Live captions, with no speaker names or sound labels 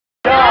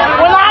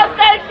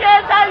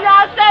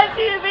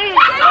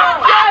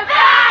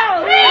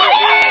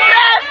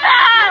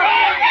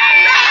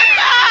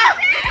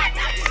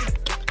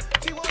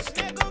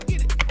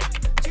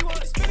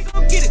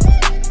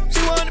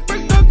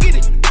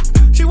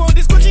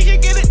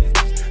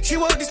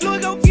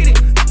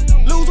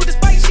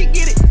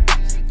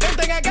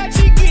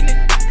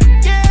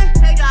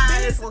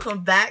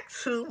back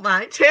to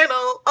my channel.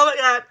 Oh my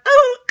god.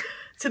 Oh.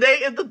 Today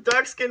is the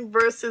dark skin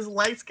versus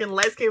light skin.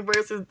 Light skin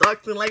versus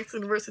dark skin. Light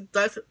skin versus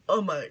dark skin.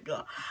 Oh my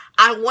god.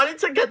 I wanted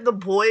to get the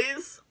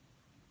boys.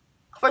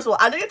 First of all,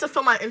 I didn't get to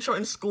film my intro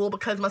in school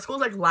because my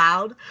school's like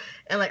loud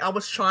and like I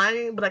was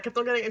trying, but I kept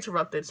on getting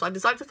interrupted. So I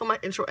decided to film my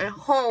intro at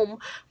home,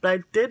 but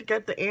I did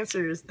get the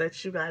answers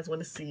that you guys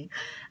want to see.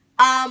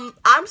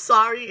 I'm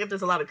sorry if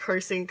there's a lot of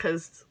cursing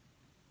because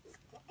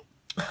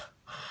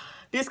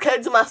these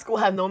kids in my school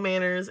have no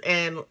manners,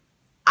 and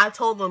I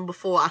told them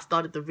before I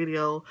started the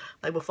video,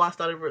 like before I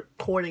started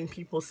recording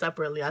people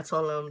separately, I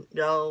told them,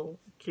 yo,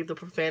 keep the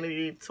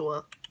profanity to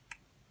a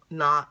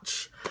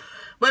notch.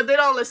 But they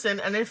don't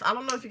listen, and if I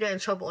don't know if you get in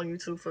trouble on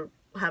YouTube for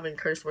having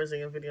curse words in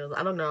your videos,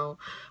 I don't know.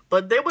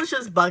 But they was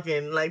just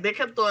bugging. Like, they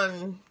kept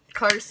on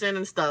cursing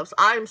and stuff. So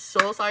I am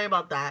so sorry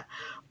about that.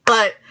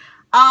 But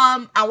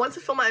I went to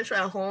film my intro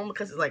at home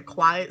because it's like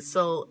quiet.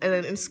 So, and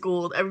then in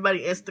school,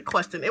 everybody answered the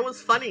question. It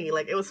was funny.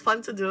 Like, it was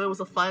fun to do. It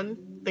was a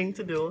fun thing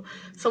to do.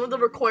 Some of the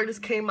recordings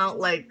came out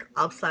like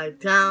upside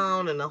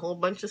down and a whole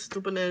bunch of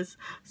stupidness.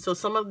 So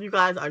some of you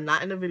guys are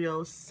not in the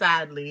video,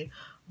 sadly.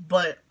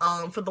 But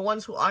for the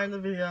ones who are in the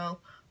video,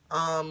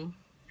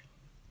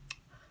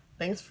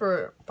 thanks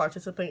for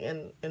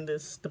participating in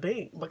this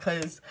debate,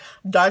 because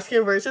dark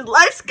skin versus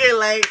light skin,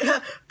 like,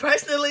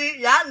 personally,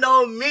 y'all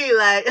know me,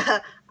 like,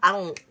 I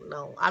don't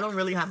know. I don't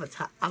really have a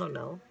type. I don't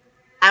know.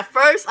 At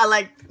first, I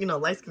like, you know,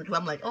 light skin because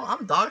I'm like, oh,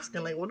 I'm dark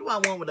skin. Like, what do I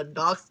want with a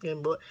dark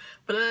skin? But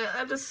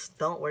I just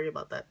don't worry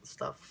about that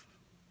stuff.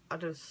 I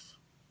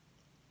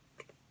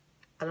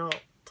don't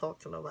talk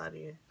to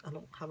nobody. I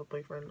don't have a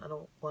boyfriend. I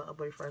don't want a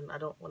boyfriend. I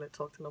don't want to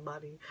talk to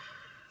nobody.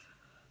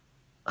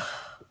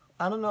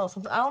 I don't know.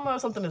 I don't know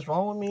if something is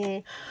wrong with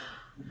me.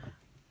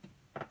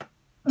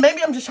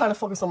 Maybe I'm just trying to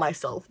focus on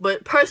myself.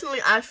 But personally,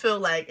 I feel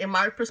like, in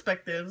my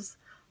perspectives,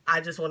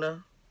 I just want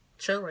to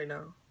chill right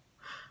now.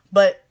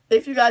 But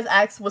if you guys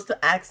was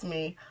to ask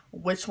me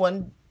which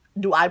one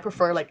do I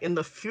prefer, like, in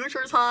the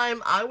future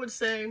time, I would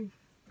say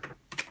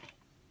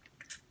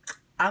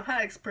I've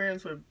had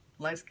experience with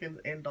light skins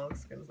and dark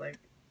skins. Like,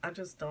 I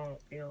just don't,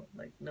 you know,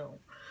 like, no.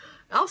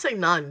 I'll say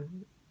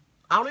none.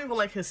 I don't even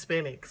like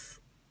Hispanics.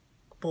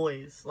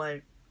 Boys.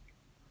 Like,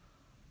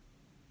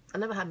 I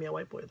never had me a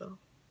white boy, though.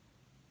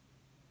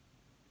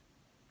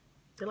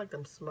 They like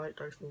them smart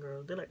dark skin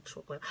girls. They like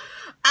chocolate.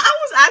 I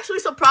was actually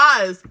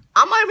surprised.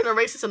 I'm not even a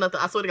racist or nothing,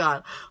 I swear to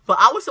God. But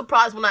I was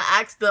surprised when I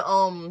asked the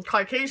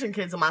Caucasian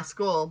kids in my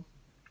school,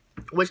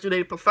 which do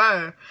they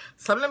prefer?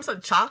 Some of them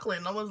said chocolate,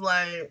 and I was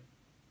like,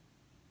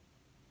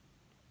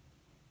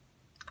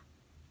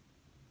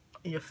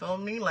 you feel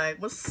me?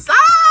 Like, what's up?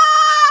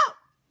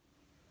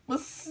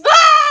 What's up?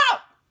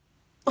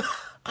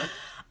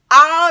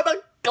 I'm a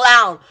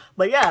clown.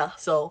 But yeah,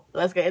 so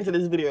let's get into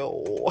this video.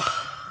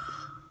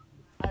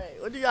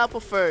 Alright, what do y'all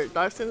prefer?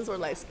 Dark skins or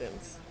light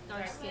skins?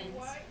 Dark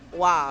skins.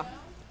 Wow.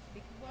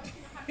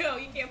 Yo,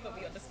 you can't put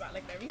me on the spot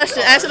like that.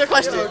 Answer the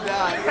question.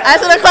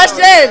 Answer the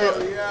question.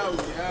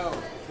 Yo.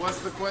 What's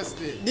the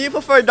question? Do you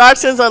prefer dark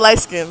skins or light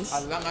skins?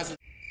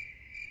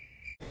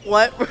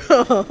 What,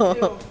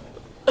 bro?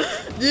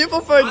 Do you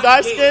prefer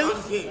dark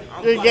skins?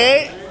 You're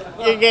gay?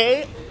 You're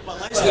gay?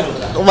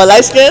 My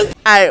light skins?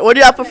 Alright, what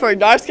do y'all prefer?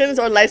 Dark skins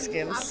or light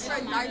skins? I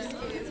prefer dark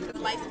skins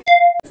because light skins.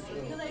 It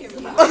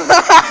doesn't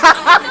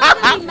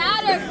really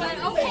matter, but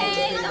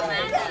okay, it don't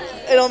matter.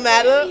 It don't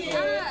matter?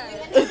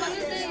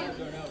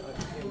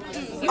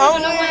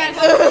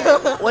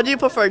 Yeah. What do you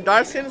prefer?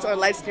 Dark skins or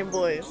light skinned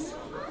boys?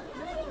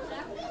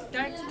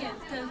 Dark skins,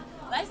 because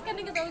light skinned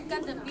niggas always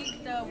got the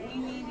big, the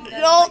weenie,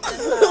 Yo.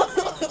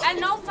 and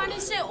no funny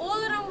shit.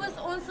 All of them was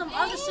on some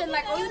other shit.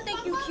 Like, oh, you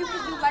think you cute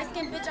because you light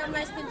skinned, bitch? I'm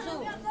light skinned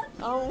too.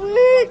 I'm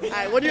weak.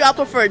 Alright, what do y'all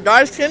prefer?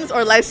 Dark skins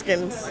or light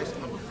skins?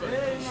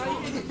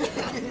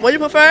 What do you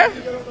prefer?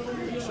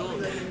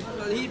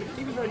 He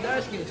prefer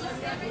dark skins.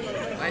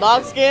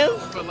 Dark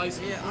skins?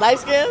 Light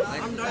skins?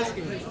 I'm dark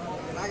skins.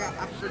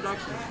 I prefer dark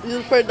skins. You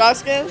prefer dark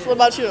skins? What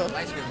about you?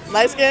 Light skins.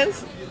 Light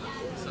skins?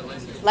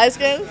 Light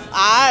skins?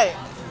 Alright.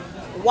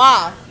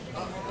 Wow.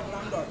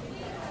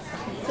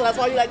 So that's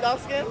why you like dark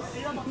skins?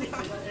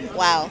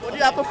 Wow. What do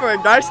y'all prefer?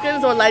 Dark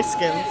skins or light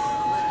skins?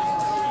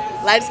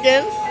 Light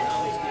skins?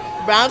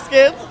 Brown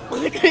skins?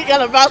 You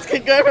got a brown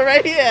skin girl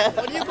right here.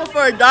 What do you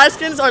prefer? Dark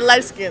skins or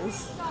light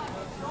skins?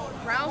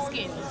 Brown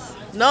skins.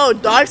 No,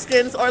 dark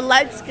skins or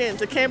light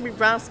skins. It can't be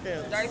brown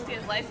skins. Dark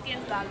skins, light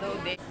skins, got a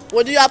little bit.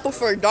 What do y'all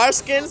prefer? Dark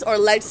skins or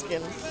light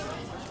skins?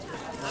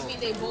 I mean,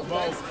 they both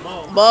dark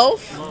skins.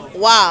 Both?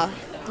 Wow.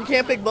 You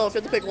can't pick both.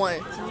 You have to pick one.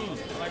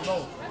 Like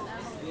both.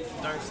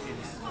 Dark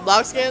skins.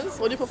 Dark skins?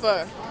 What do you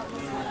prefer?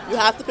 You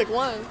have to pick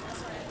one.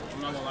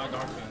 I'm not gonna lie,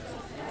 dark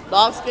skins.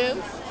 Dark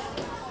skins?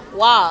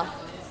 Wow.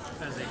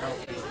 Because they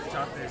healthy.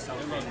 Chocolate is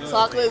healthy.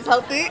 Chocolate is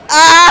healthy?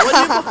 Ah! What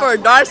do you prefer?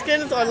 Dark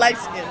skins or light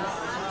skins?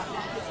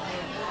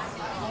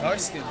 Dark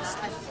skins.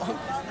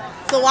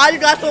 So why you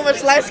got so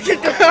much light skin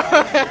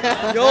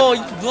girl? Yo,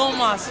 you blowing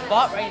my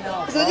spot right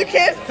now. So you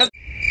can't.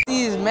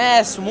 He's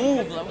mad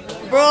smooth. Like, what the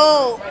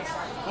Bro.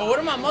 Well, what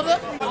am I, mother?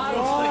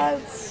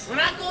 What?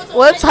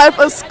 What type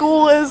of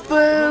school is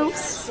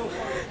this?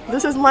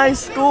 This is my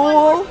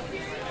school.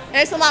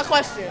 Answer my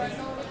question.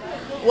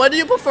 What do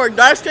you prefer,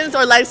 dark skins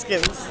or light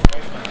skins?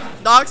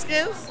 Dark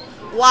skins?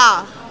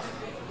 Why?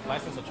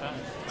 Light skins are trash.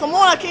 Come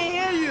on, I can't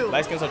hear you.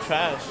 Light skins are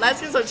trash. Light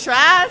skins are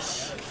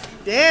trash?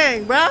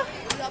 Dang, bruh.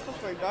 What do y'all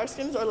prefer, dark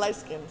skins or light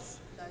skins?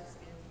 Dark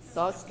skins.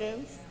 Dark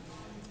skins?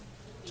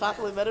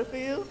 Chocolate better for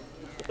you?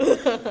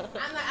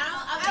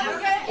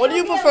 What do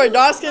you prefer,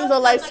 dark skins or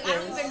light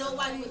skins?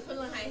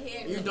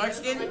 You dark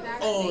skin?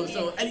 Oh,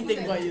 so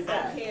anything but you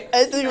that.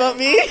 Anything but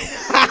me?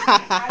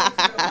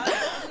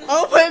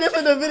 I'm putting this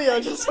in the video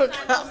just for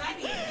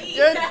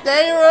You're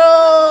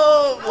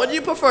Daryl. What do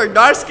you prefer,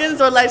 dark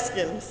skins or light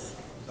skins?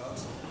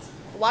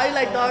 Why you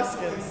like dark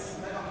skins?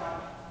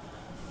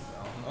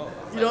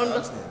 You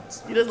don't?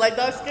 You just like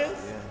dark skins?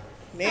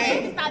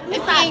 Man.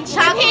 It's like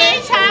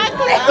chocolate.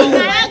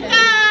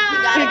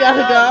 You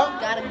gotta go.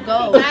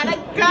 Gotta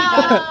go.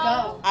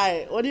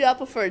 Alright, what do y'all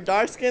prefer,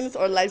 dark skins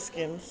or light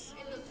skins?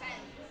 It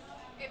depends.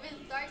 If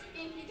it's dark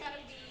skin, he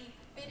gotta be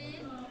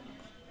fitted.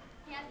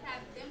 He has to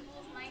have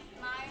dimples, nice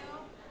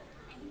smile,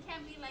 and he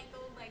can't be like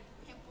those like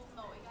pimples.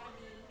 No, he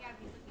gotta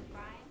be looking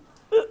fine.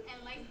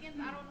 And light skins,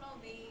 I don't know.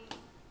 They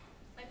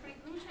like for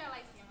example, let me try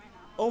light skin right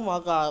now. Oh my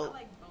god. I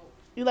like both.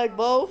 You like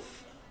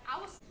both? I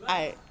was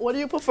Alright, what do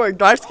you prefer,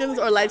 dark skins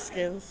or light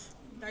skins?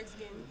 Dark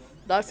skins.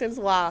 Dark skins,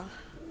 why?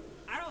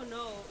 I don't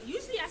know.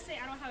 Usually I say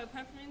I don't have a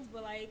preference,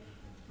 but like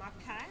my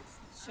past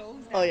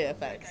shows that. Oh yeah, I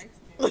prefer facts.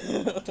 dark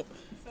skin.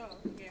 So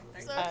yeah,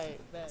 dark skin. Alright,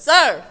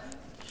 sir,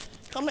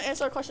 come to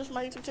answer questions from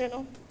my YouTube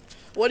channel.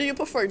 What do you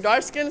prefer,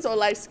 dark skins or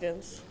light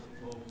skins?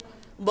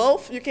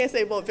 Both? You can't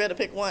say both. You have to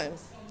pick one.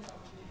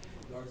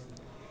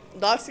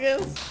 Dark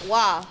skins?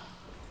 Why?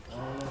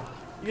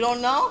 You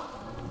don't know?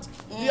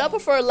 Do y'all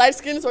prefer light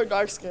skins or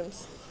dark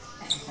skins?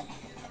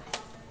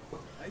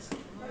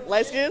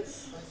 Light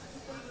skins?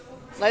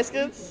 Light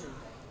skins?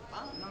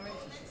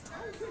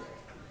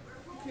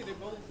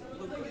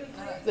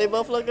 They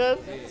both look good?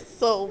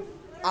 So,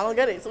 I don't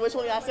get it. So which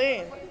one y'all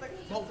saying?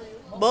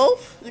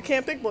 Both? You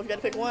can't pick both. You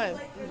gotta pick one.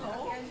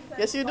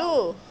 Yes, you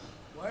do.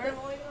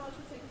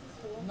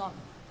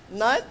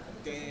 None?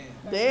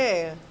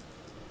 Damn.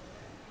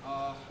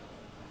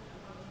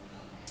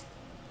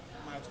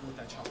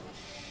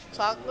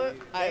 Chocolate?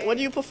 Alright, what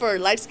do you prefer,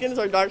 light skins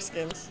or dark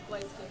skins?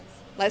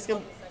 Light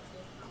skins.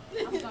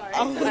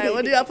 Alright,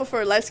 what do y'all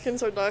prefer, light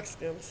skins or dark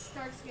skins?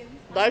 dark skins.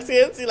 Dark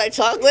skins? You like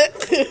chocolate?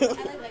 I like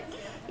light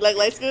skins. You like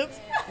light skins?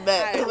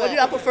 Bet. What do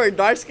y'all prefer,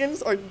 dark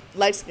skins or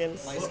light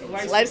skins?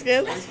 Light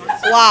skins.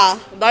 Why?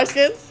 Dark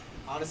skins?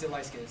 Honestly,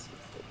 light skins.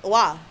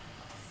 Why?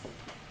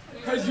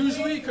 Cause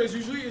usually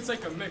it's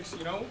like a mix,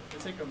 you know?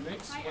 It's like a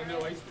mix when they're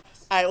light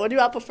skins. Alright, what do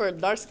y'all prefer,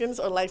 dark skins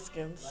or light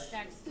skins?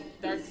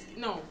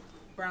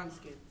 Brown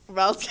skin.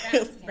 Brown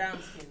skins. Brown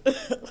skin.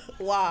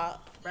 Why?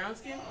 Brown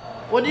skin?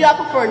 What do y'all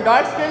prefer,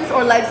 dark skins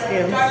or light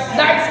skins?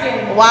 Dark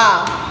skin.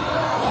 Why?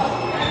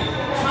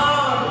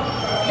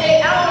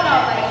 I don't know.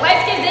 Like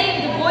light skin,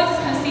 the boys is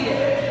conceited.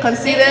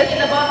 Conceited?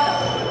 It's about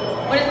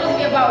them, but it's supposed to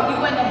be about you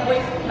and the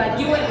boyfriend. Like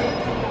you and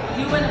the.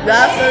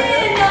 That's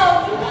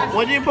it.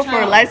 What do you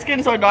prefer, light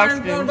skins or dark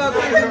skins?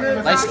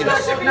 Light skins.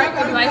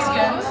 Light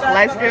skins.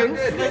 Light skins?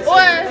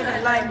 Or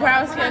like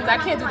brown skins. I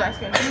can't do dark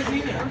skins.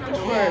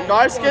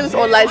 Dark skins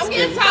or light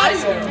skins?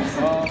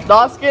 Skins.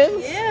 Dark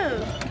skins? Yeah.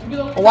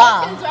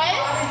 Why?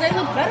 Right? They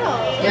look better.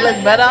 They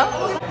look better?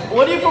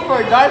 What do you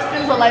prefer, dark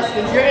skins or light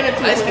skins? You're in it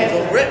too. Light skins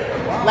will rip.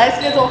 Light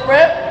skins or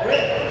rip?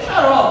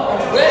 Shut up.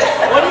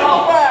 What do you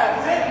prefer?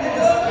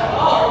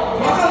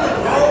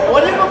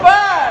 What do you prefer?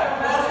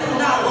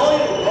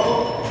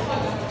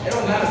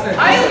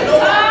 You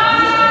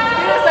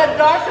just said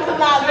dark skins are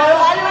not loyal.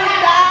 Why do you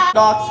mean that?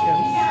 Dark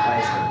skins.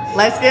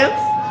 Light skins?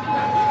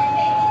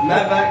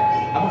 Matter of fact,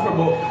 I prefer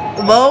both.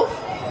 Both?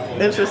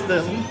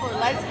 Interesting.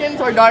 Light skins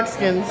or dark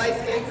skins? Light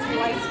skins.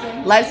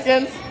 Light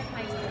skins?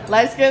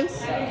 Light skins?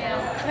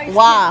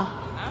 Why?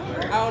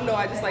 I don't know.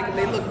 I just like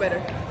they look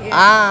better.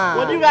 Ah.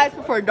 What do you guys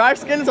prefer, dark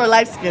skins or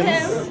light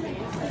skins?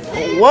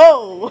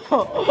 Whoa.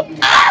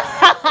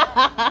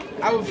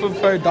 I would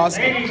prefer dark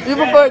skin. You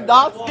prefer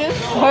dark skins?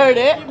 Heard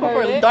it. You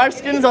prefer dark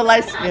skins or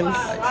light skins?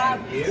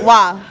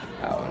 Why?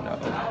 I don't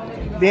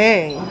know.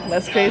 Dang,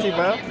 that's crazy,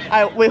 bro.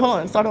 Alright, wait, hold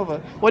on. Start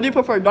over. What do you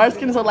prefer, dark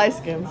skins or light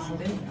skins?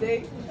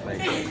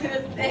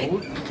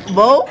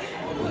 Both?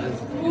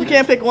 You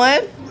can't pick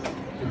one?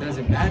 It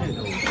doesn't matter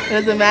though. It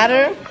doesn't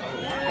matter?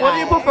 What do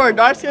you prefer,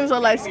 dark skins or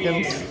light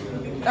skins?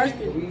 Dark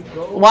skins.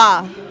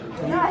 Why?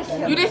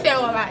 You didn't say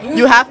all that.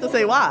 You have to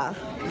say why.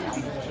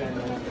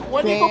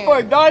 What do you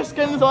prefer, dark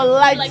skins or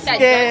light Like that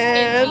dark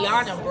skin skins?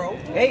 Tiana, bro.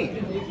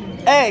 Hey.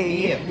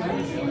 Hey,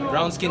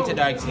 Brown skin to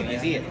dark skin.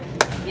 Is it?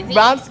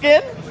 brown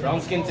skin? Brown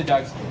skin to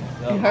dark skin.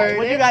 You heard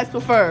what do you guys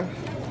prefer?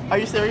 Are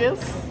you serious?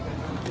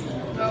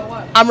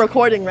 I'm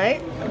recording,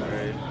 right?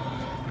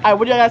 Alright,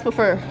 what do you guys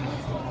prefer?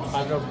 I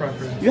have no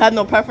preference. You have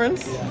no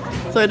preference?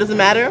 So it doesn't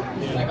matter?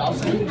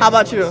 How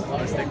about you?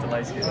 I'll stick to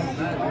light skins.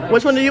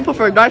 Which one do you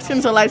prefer, dark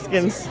skins or light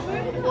skins?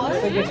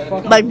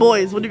 Like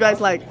boys, what do you guys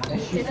like?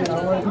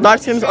 Dark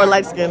skins or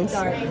light skins?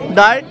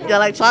 Dark? You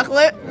like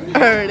chocolate?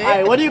 Heard it.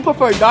 Alright, what do you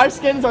prefer? Dark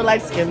skins or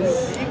light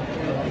skins?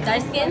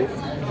 Dark skins?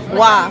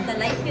 Wow. The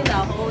light skins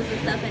are hoes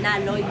and stuff and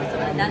not loyal. So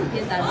the dark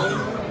skins are loyal.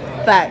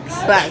 Facts.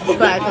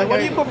 Okay. What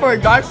do you prefer?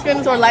 Dark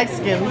skins or light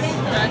skins?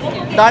 Dark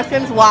skins. Dark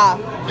skins, why?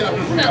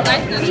 Because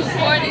light skins too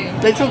corny.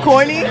 They too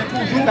corny?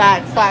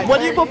 Facts. What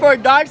do you prefer?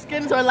 Dark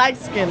skins or light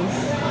skins?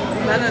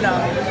 None of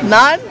them.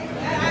 None?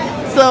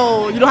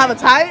 So you don't have a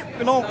type?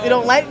 You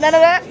don't like none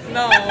of that?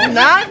 No.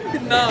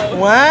 None? No.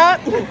 What?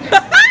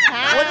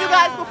 What do you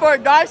guys prefer?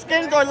 Dark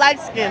skins or light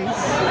skins?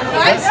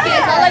 Dark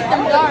skins. I like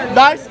them dark.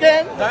 Dark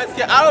skins? Dark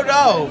skin. I don't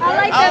know. I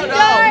like them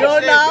dark. You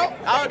don't know?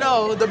 I don't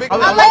know. The big. I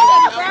like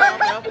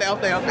them I'll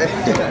play. I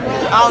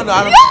don't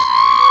know.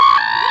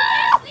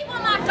 Sleep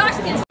on my dark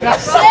skins. Dark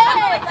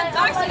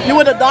skins. You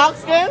with the dark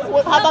skins?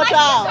 How about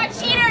y'all? Light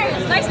skins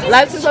are cheaters.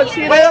 Light skins are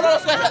cheaters?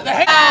 The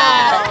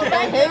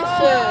Haitian.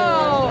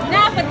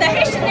 Nah, but the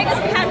Haitian niggas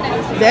be having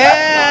that.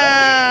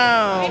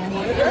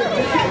 Damn.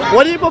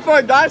 What do you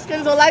prefer, dark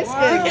skins or light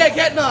skins? You can't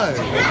get none.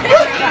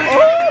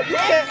 Oh, you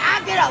can't.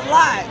 I get a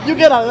lot. You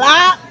get a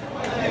lot?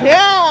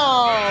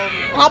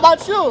 Damn. How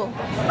about you?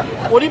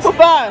 What do you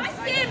prefer?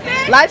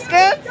 Light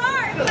skin?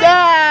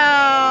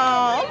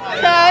 Damn.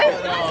 Okay.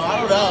 I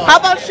don't know. How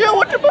about you?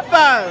 What you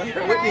prefer?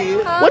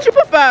 What you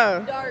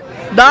prefer?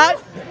 Dark.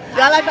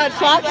 Y'all like that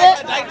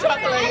chocolate? I like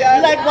chocolate, yeah.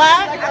 You like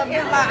what?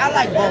 I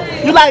like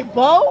both. You like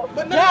both?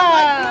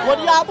 Yeah. What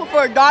do y'all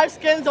prefer, dark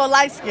skins or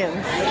light skins?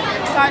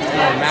 Dark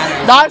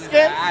skins. Dark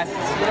skins?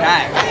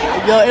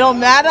 Yo, it don't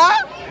matter?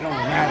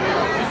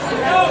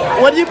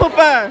 What do you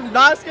prefer,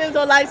 dark skins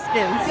or light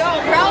skins?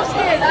 Yo, brown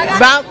skins. I got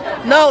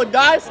Brown? No,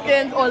 dark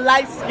skins or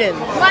light skins.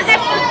 my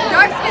extra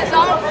dark skins. So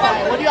I don't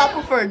fuck What do y'all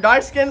prefer,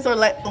 dark skins or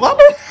light? What?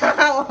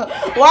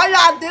 Why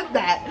y'all did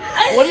that?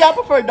 What do y'all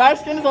prefer, dark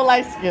skins or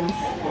light skins?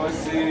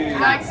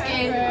 dark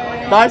skins.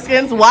 Dark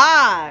skins?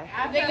 Why?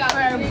 I think I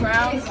prefer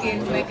brown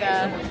skins. Like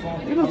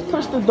You just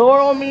pushed the door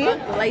on me.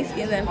 light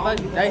skins and fuck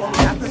dark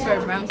skins. I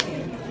prefer brown skins.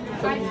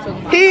 He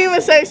didn't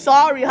even say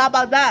sorry. How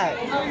about that?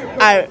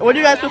 Alright, what do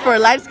you guys prefer,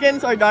 light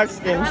skins or dark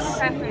skins?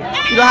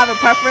 You don't have a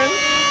preference?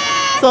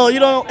 So you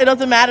don't, it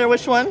doesn't matter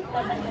which one?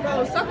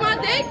 Suck my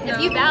dick. If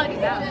you valid, you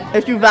valid.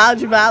 If you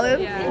valid, you valid?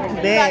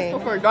 Dang. You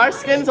guys prefer dark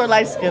skins or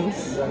light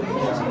skins?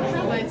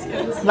 Light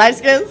skins. Light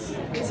skins?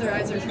 Their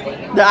eyes are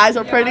pretty. The eyes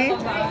are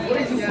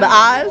pretty? The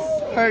eyes?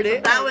 Heard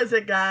it. That was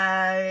it,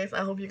 guys.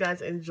 I hope you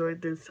guys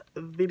enjoyed this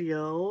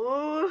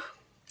video.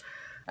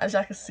 As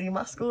y'all can see,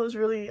 my school is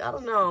really, I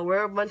don't know,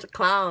 we're a bunch of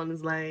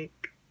clowns.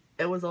 Like,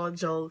 it was all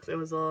jokes. It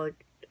was all,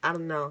 I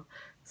don't know.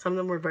 Some of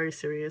them were very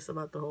serious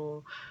about the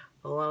whole,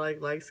 oh, I like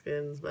light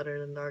skins better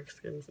than dark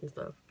skins and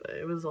stuff. But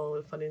it was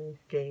all funny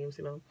games,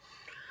 you know.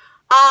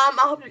 I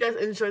hope you guys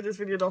enjoyed this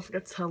video. Don't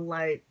forget to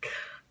like,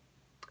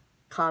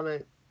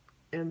 comment,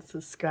 and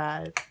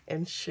subscribe,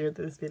 and share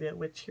this video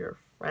with your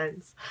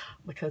friends,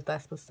 because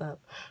that's what's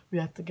up. We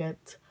have to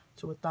get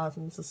to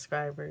 1,000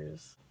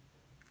 subscribers.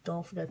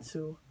 Don't forget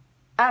to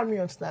add me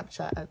on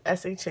Snapchat at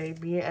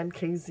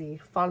SHABANKZ.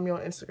 Follow me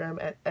on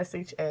Instagram at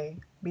SHABANKZ.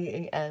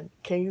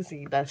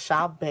 That's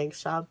Shop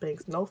Banks.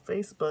 No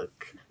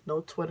Facebook,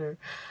 no Twitter.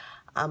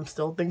 I'm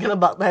still thinking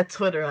about that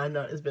Twitter. I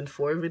know it's been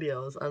 4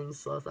 videos. I'm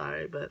so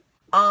sorry, but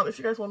if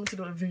you guys want me to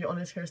do a video on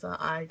this hairstyle,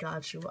 I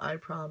got you. I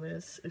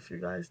promise. If you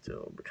guys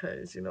do,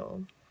 because you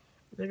know,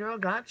 the girl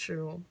got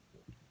you.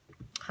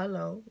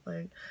 Hello,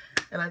 like,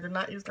 and I did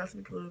not use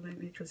cosmetic glue,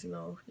 baby, because you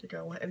know your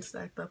girl went and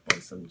stacked up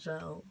on some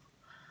gel.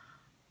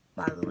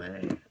 By the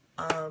way,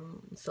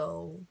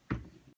 so